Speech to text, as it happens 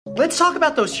Let's talk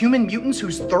about those human mutants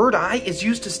whose third eye is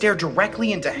used to stare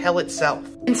directly into hell itself.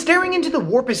 And staring into the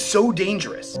warp is so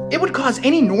dangerous, it would cause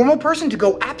any normal person to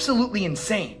go absolutely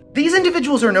insane. These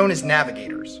individuals are known as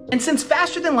Navigators. And since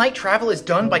faster than light travel is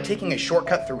done by taking a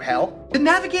shortcut through hell, the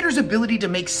Navigators' ability to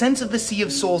make sense of the Sea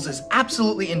of Souls is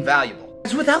absolutely invaluable.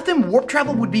 As without them, warp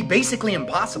travel would be basically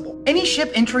impossible. Any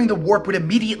ship entering the warp would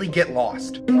immediately get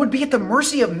lost, and would be at the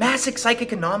mercy of massive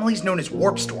psychic anomalies known as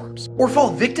warp storms, or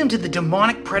fall victim to the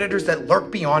demonic predators that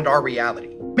lurk beyond our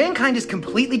reality. Mankind is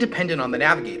completely dependent on the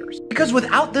Navigators, because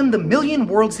without them, the million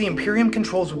worlds the Imperium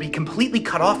controls would be completely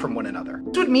cut off from one another.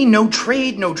 This would mean no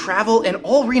trade, no travel, and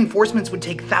all reinforcements would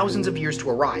take thousands of years to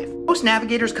arrive. Most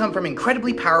Navigators come from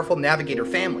incredibly powerful Navigator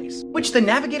families, which the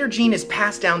Navigator gene is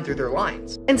passed down through their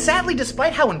lines. And sadly,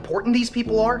 despite how important these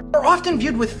people are, they're often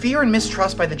viewed with fear and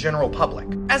mistrust by the general public,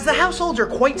 as the households are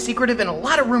quite secretive and a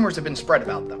lot of rumors have been spread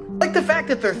about them. Like the fact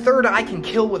that their third eye can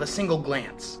kill with a single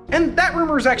glance. And that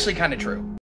rumor is actually kind of true.